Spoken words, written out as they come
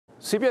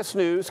CBS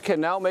News can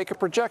now make a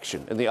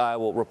projection in the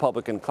Iowa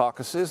Republican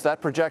caucuses.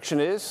 That projection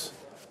is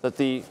that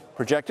the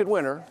projected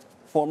winner,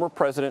 former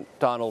President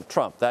Donald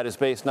Trump. That is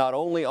based not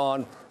only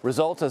on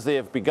results as they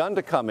have begun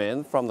to come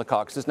in from the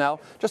caucuses, now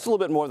just a little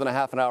bit more than a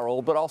half an hour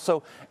old, but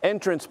also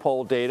entrance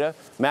poll data.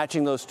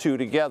 Matching those two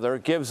together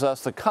gives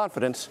us the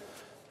confidence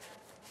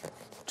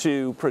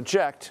to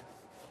project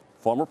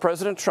former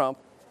President Trump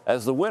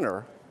as the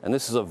winner. And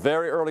this is a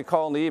very early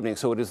call in the evening,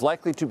 so it is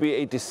likely to be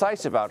a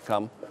decisive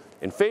outcome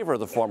in favor of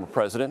the former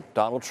president,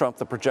 Donald Trump,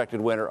 the projected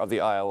winner of the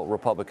Iowa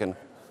Republican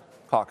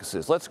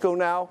caucuses. Let's go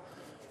now,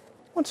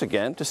 once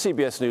again, to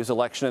CBS News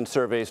Election and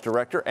Surveys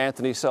Director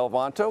Anthony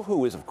Salvanto,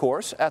 who is, of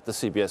course, at the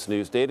CBS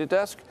News data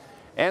desk.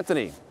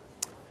 Anthony,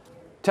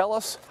 tell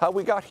us how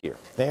we got here.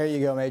 There you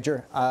go,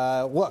 Major.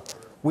 Look,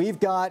 we've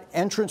got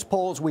entrance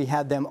polls. We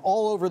had them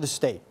all over the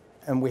state,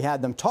 and we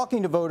had them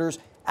talking to voters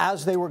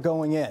as they were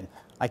going in.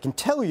 I can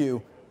tell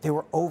you they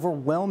were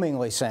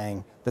overwhelmingly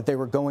saying that they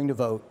were going to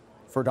vote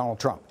for Donald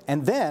Trump.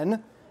 And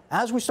then,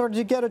 as we started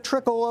to get a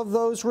trickle of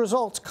those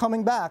results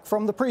coming back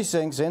from the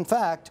precincts, in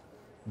fact,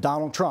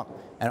 Donald Trump.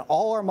 And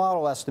all our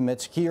model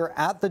estimates here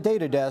at the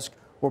data desk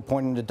were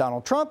pointing to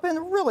Donald Trump.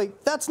 And really,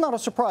 that's not a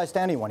surprise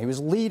to anyone. He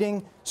was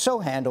leading so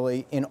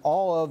handily in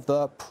all of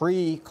the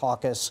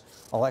pre-caucus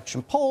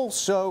election polls.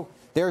 So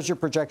there's your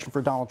projection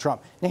for Donald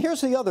Trump. Now,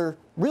 here's the other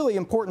really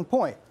important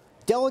point.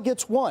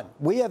 Delegates won.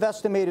 We have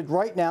estimated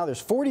right now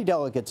there's 40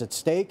 delegates at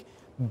stake.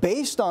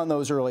 Based on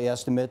those early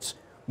estimates,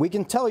 we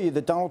can tell you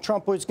that Donald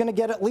Trump was going to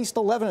get at least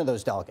 11 of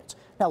those delegates.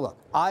 Now, look,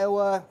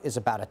 Iowa is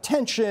about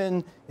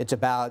attention. It's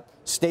about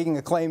staking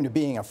a claim to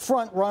being a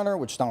front runner,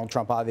 which Donald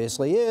Trump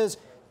obviously is.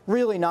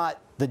 Really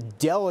not the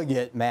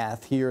delegate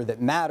math here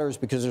that matters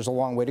because there's a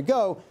long way to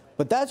go.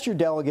 But that's your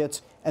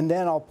delegates. And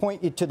then I'll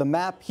point you to the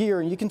map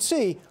here. And you can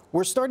see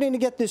we're starting to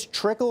get this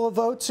trickle of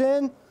votes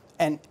in.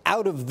 And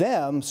out of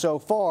them so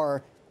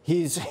far,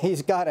 he's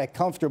got a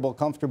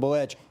comfortable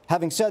edge.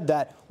 Having said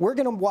that, we're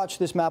going to watch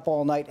this map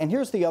all night. And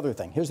here's the other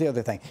thing.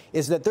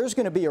 Is that there's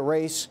going to be a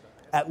race,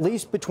 at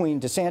least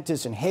between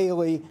DeSantis and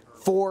Haley,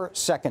 for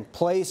second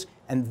place.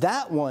 And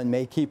that one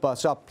may keep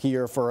us up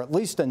here for at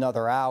least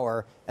another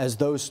hour as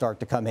those start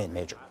to come in,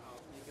 Major.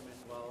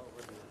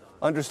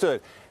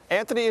 Understood.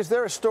 Anthony, is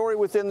there a story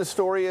within the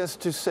story as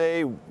to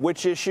say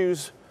which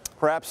issues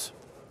perhaps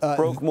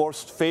broke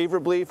most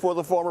favorably for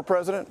the former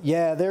president?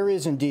 Yeah, there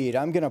is indeed.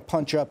 I'm going to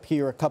punch up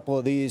here a couple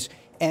of these.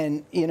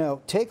 And, you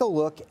know, take a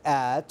look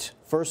at,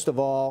 first of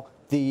all,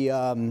 the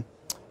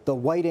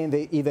white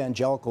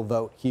evangelical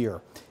vote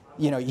here.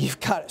 You know, you've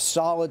got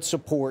solid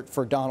support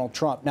for Donald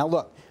Trump. Now,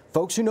 look,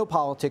 folks who know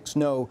politics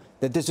know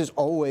that this is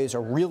always a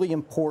really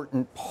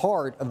important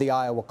part of the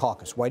Iowa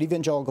caucus. White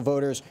evangelical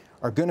voters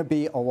are going to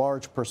be a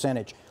large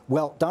percentage.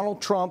 Well,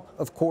 Donald Trump,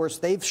 of course,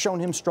 they've shown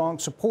him strong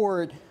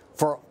support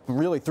for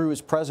really through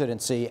his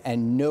presidency,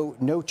 and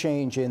no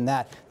change in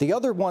that. The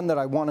other one that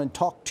I want to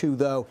talk to,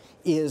 though,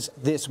 is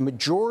this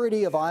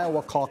majority of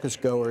Iowa caucus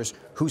goers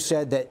who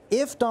said that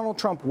if Donald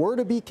Trump were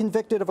to be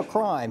convicted of a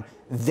crime,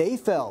 they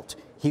felt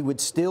he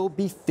would still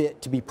be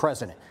fit to be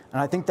president.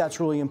 And I think that's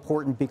really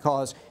important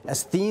because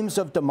as themes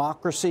of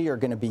democracy are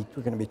going to be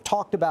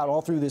talked about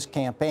all through this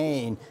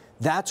campaign,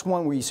 that's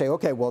one where you say,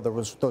 okay, well, there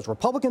was those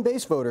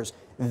Republican-based voters.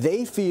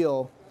 They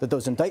feel that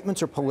those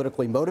indictments are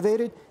politically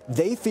motivated.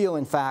 They feel,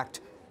 in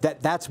fact,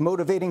 that that's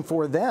motivating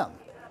for them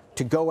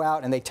to go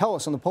out, and they tell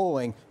us in the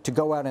polling, to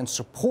go out and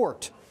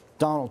support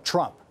Donald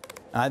Trump.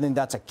 And I think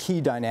that's a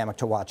key dynamic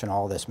to watch in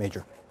all of this,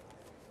 Major.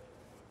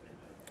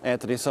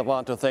 Anthony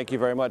Salvanto, thank you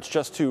very much.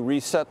 Just to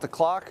reset the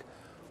clock,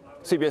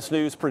 CBS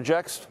News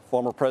projects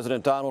former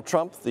President Donald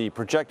Trump the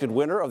projected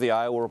winner of the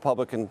Iowa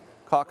Republican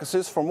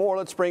caucuses. For more,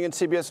 let's bring in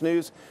CBS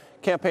News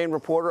campaign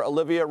reporter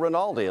Olivia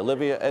Rinaldi.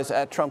 Olivia is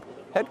at Trump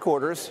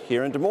headquarters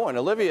here in Des Moines.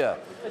 Olivia,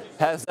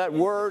 has that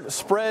word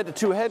spread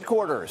to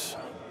headquarters?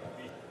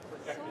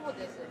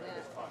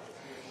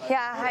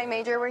 Yeah, hi,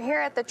 Major. We're here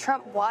at the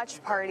Trump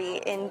watch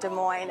party in Des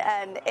Moines,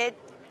 and it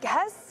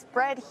has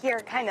spread here,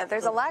 kind of.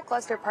 There's a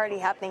lackluster party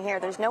happening here.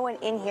 There's no one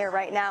in here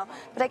right now,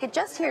 but I could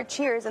just hear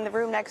cheers in the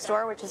room next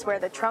door, which is where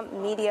the Trump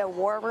media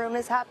war room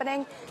is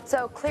happening.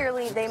 So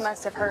clearly they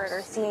must have heard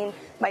or seen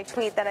my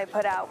tweet that I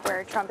put out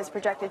where Trump is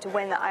projected to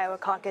win the Iowa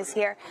caucus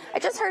here. I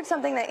just heard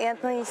something that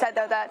Anthony said,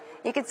 though, that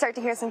you could start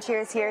to hear some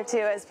cheers here, too,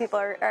 as people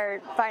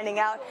are finding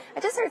out. I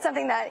just heard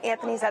something that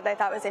Anthony said that I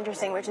thought was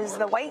interesting, which is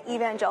the white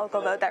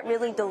evangelical vote that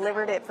really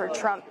delivered it for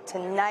Trump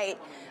tonight.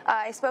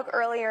 I spoke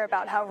earlier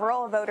about how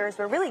rural voters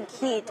were really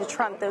key to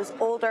Trump, those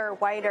older,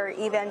 whiter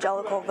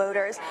evangelical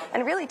voters,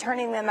 and really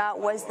turning them out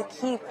was the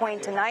key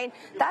point tonight.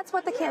 That's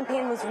what the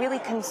campaign was really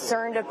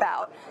concerned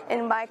about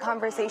in my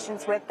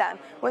conversations with them,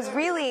 was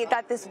really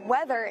that this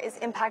weather is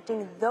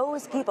impacting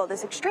those people.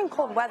 This extreme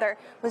cold weather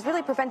was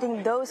really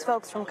preventing those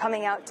folks from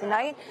coming out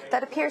tonight.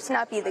 That appears to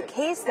not be the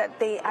case, that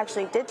they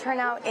actually did turn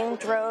out in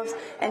droves,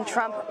 and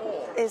Trump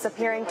is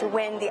appearing to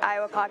win the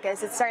Iowa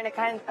caucus. It's starting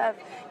to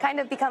kind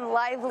of become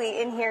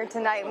lively in here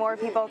tonight, more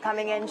people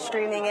coming in,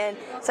 streaming in.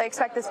 So I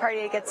expect this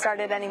party to get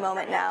started any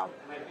moment now.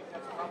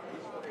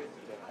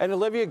 And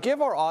Olivia,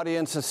 give our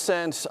audience a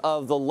sense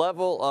of the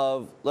level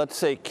of, let's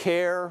say,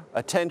 care,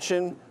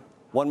 attention,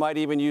 one might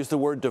even use the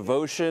word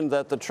devotion,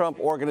 that the Trump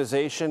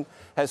organization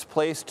has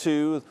placed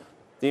to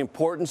the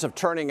importance of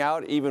turning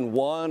out even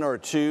one or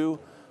two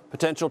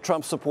potential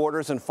Trump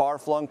supporters in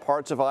far-flung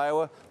parts of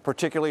Iowa,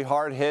 particularly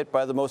hard hit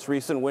by the most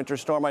recent winter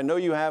storm. I know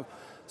you have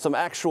some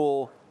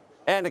actual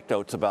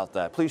anecdotes about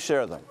that. Please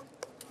share them.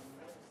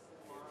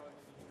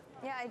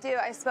 Yeah, I do.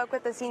 I spoke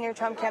with the senior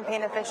Trump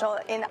campaign official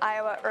in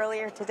Iowa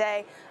earlier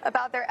today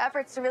about their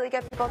efforts to really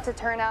get people to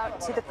turn out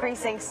to the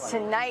precincts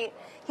tonight.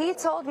 He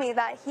told me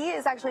that he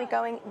is actually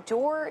going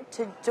door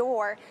to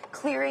door,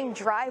 clearing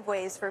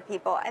driveways for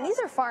people. And these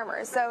are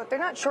farmers, so they're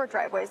not short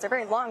driveways. They're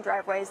very long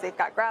driveways. They've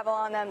got gravel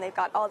on them. They've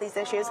got all these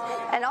issues.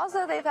 And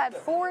also, they've had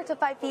 4 to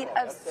 5 feet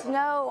of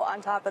snow on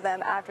top of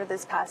them after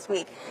this past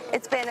week.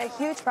 It's been a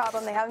huge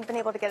problem. They haven't been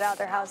able to get out of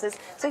their houses.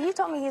 So he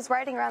told me he's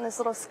riding around this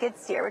little skid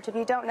steer, which, if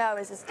you don't know,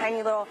 is this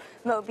tiny little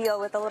mobile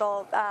with a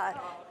little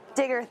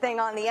digger thing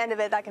on the end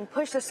of it that can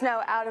push the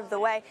snow out of the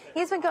way.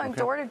 He's been going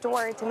door to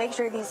door to make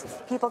sure these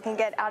people can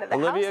get out of the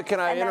house. Olivia, can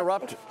I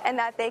interrupt? And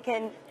that they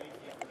can.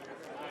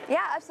 Yeah,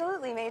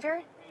 absolutely,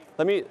 Major.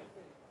 Let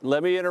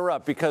me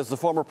interrupt because the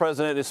former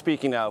president is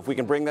speaking now. If we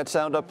can bring that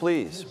sound up,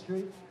 please.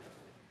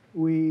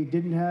 We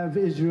didn't have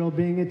Israel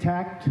being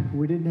attacked.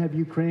 We didn't have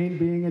Ukraine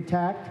being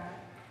attacked,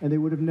 and they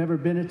would have never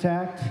been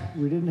attacked.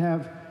 We didn't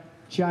have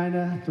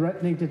China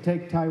threatening to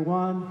take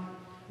Taiwan.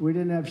 We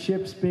didn't have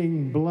ships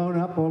being blown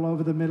up all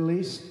over the Middle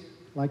East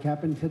like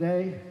happened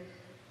today.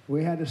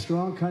 We had a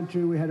strong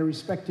country. We had a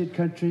respected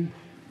country.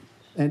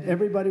 And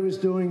everybody was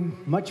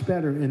doing much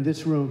better in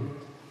this room.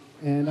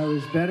 And I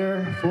was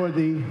better for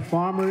the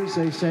farmers,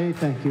 they say.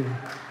 Thank you.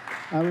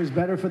 I was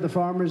better for the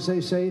farmers,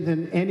 they say,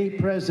 than any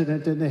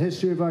president in the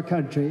history of our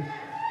country.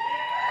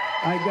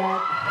 I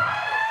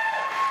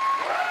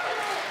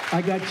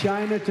got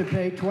China to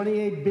pay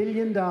 $28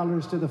 billion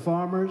to the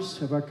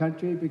farmers of our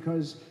country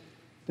because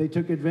they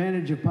took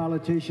advantage of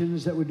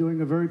politicians that were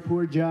doing a very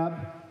poor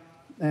job.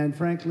 And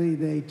frankly,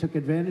 they took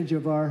advantage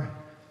of our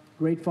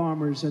great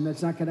farmers, and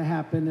that's not going to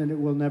happen, and it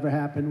will never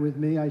happen with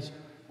me.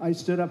 I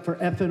stood up for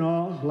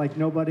ethanol like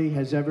nobody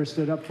has ever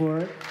stood up for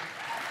it.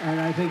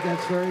 And I think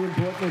that's very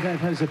important. That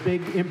has a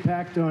big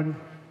impact on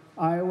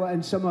Iowa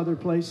and some other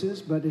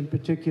places, but in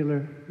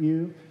particular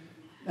you.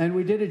 And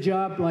we did a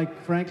job like,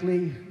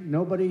 frankly,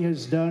 nobody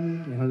has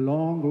done in a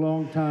long,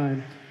 long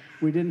time.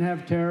 We didn't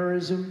have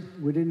terrorism.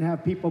 We didn't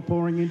have people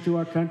pouring into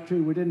our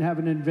country. We didn't have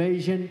an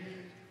invasion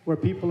where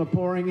people are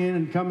pouring in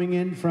and coming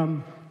in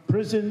from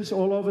prisons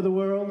all over the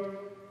world,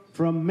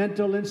 from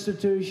mental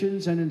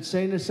institutions and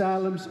insane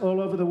asylums all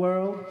over the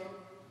world.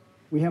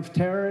 We have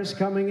terrorists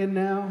coming in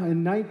now.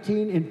 In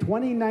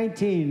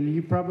 2019,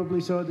 you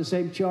probably saw the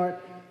same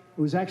chart.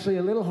 It was actually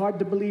a little hard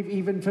to believe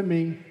even for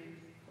me.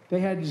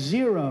 They had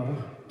 0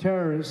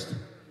 terrorists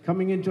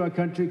coming into our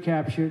country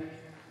captured.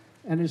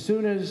 And as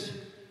soon as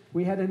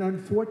we had an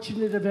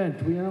unfortunate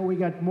event, we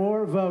got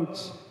more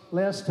votes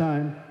last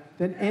time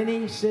than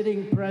any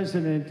sitting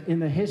president in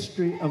the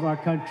history of our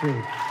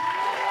country.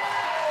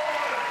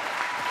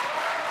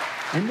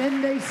 And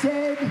then they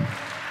said,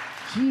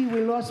 gee,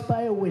 we lost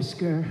by a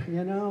whisker,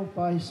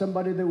 by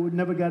somebody that would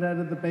never got out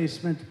of the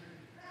basement.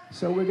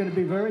 So we're going to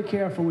be very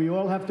careful. We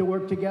all have to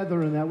work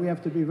together on that. We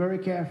have to be very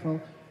careful.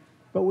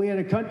 But we had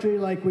a country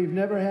like we've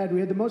never had.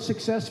 We had the most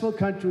successful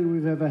country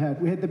we've ever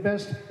had. We had the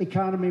best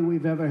economy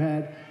we've ever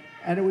had.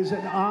 And it was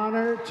an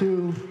honor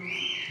to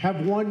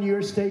have won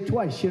your state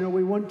twice.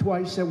 We won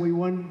twice, and we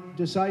won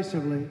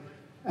decisively.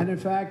 And in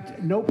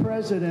fact, no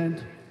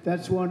president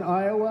that's won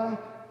Iowa,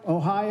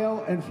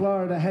 Ohio, and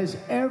Florida has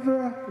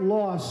ever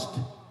lost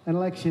an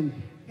election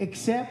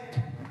except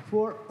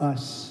for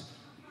us.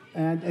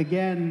 And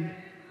again,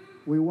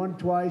 we won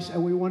twice,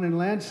 and we won in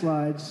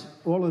landslides,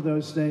 all of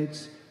those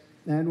states.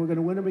 And we're going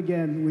to win them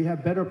again. We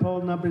have better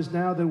poll numbers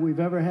now than we've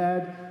ever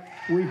had.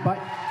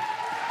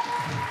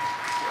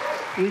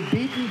 We've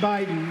beaten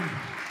Biden,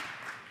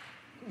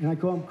 and I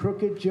call him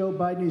Crooked Joe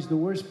Biden. He's the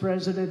worst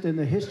president in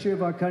the history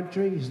of our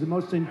country. He's the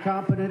most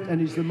incompetent,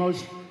 and he's the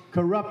most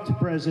corrupt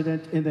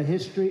president in the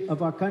history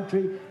of our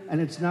country,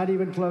 and it's not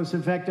even close.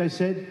 In fact, I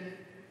said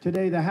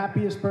today the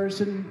happiest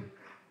person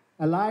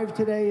alive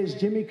today is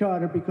Jimmy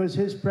Carter because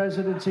his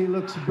presidency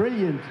looks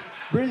brilliant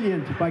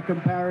by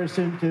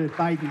comparison to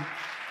Biden.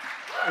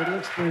 It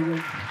looks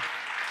brilliant.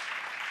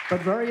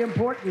 But very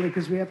importantly,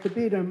 because we have to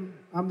beat him,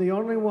 I'm the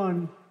only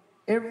one.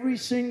 Every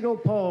single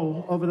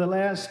poll over the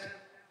last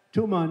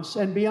 2 months,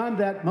 and beyond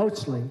that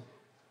mostly,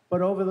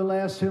 but over the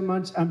last 2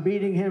 months, I'm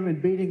beating him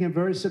and beating him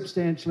very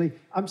substantially.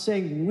 I'm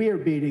saying we're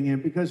beating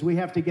him because we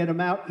have to get him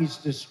out. He's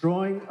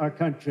destroying our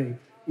country.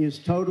 He is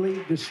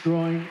totally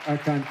destroying our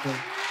country.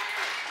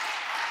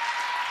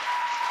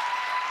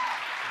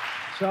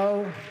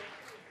 So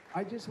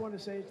I just want to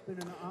say it's been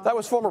an honor. That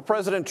was former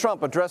President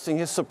Trump addressing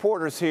his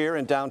supporters here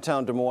in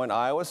downtown Des Moines,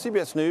 Iowa.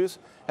 CBS News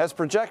has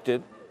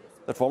projected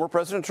that former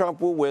President Trump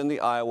will win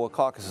the Iowa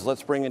caucuses.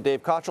 Let's bring in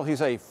Dave Kochel.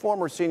 He's a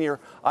former senior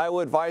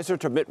Iowa advisor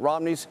to Mitt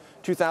Romney's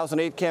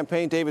 2008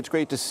 campaign. Dave, it's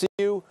great to see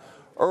you.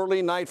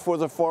 early night for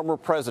the former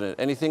president.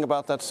 Anything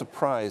about that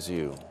surprise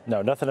you?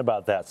 No, nothing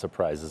about that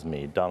surprises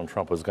me. Donald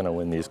Trump was going to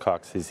win these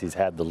caucuses. He's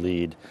had the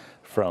lead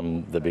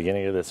from the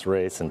beginning of this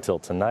race until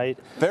tonight.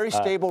 Very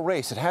stable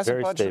race. It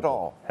hasn't budged at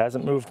all.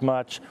 Hasn't moved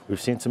much.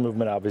 We've seen some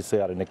movement, obviously,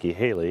 out of Nikki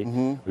Haley.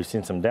 We've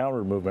seen some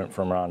downward movement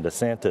from Ron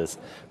DeSantis.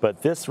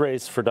 But this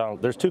race for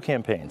Donald, there's two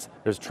campaigns.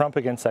 There's Trump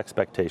against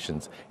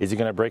expectations. Is he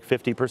going to break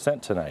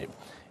 50% tonight?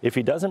 If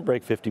he doesn't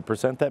break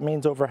 50%, that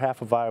means over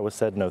half of Iowa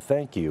said no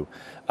thank you.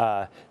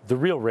 The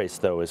real race,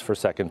 though, is for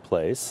second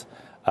place.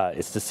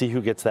 It's to see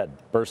who gets that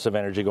burst of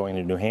energy going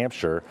to New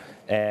Hampshire.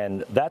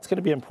 And that's going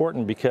to be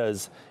important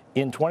because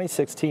in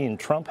 2016,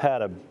 Trump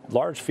had a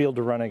large field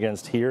to run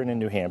against here and in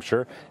New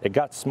Hampshire. It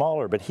got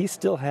smaller, but he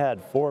still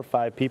had 4 or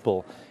 5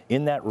 people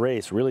in that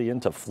race, really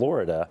into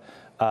Florida.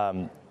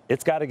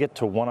 It's got to get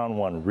to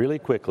one-on-one really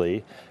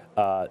quickly.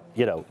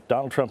 You know,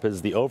 Donald Trump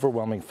is the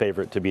overwhelming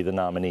favorite to be the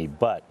nominee,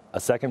 but a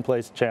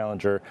second-place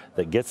challenger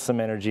that gets some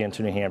energy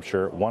into New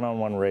Hampshire,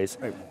 one-on-one race,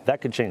 that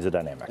could change the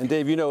dynamic. And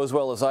Dave, you know as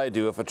well as I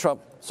do, if a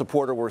Trump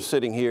supporter were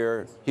sitting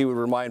here, he would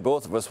remind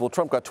both of us, well,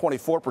 Trump got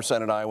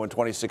 24% in Iowa in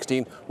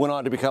 2016, went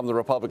on to become the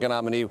Republican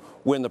nominee,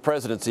 win the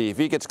presidency. If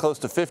he gets close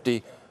to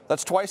 50,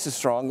 that's twice as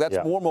strong.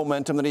 That's more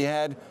momentum than he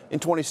had in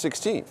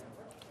 2016.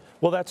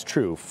 Well, that's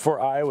true for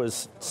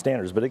Iowa's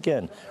standards. But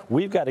again,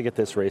 we've got to get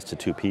this race to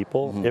 2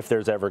 people if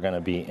there's ever going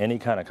to be any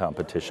kind of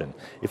competition.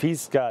 If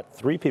he's got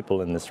 3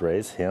 people in this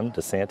race, him,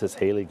 DeSantis,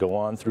 Haley, go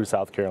on through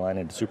South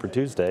Carolina into Super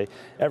Tuesday,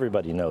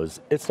 everybody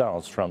knows it's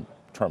Donald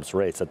Trump's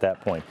race at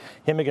that point.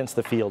 Him against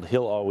the field,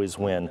 he'll always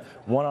win.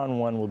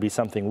 One-on-one will be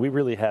something we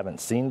really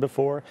haven't seen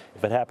before.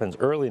 If it happens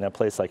early in a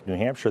place like New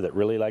Hampshire that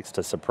really likes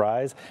to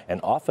surprise and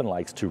often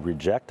likes to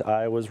reject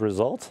Iowa's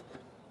results,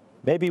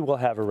 maybe we'll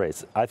have a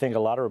race. I think a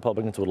lot of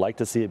Republicans would like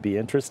to see it be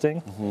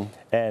interesting,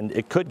 and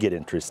it could get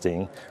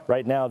interesting.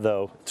 Right now,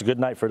 though, it's a good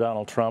night for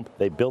Donald Trump.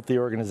 They built the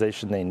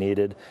organization they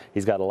needed.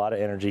 He's got a lot of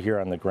energy here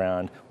on the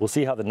ground. We'll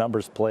see how the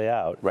numbers play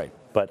out. Right.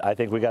 But I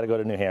think we got to go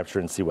to New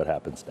Hampshire and see what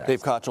happens next.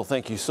 Dave Kochel,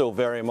 thank you so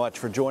very much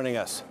for joining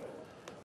us.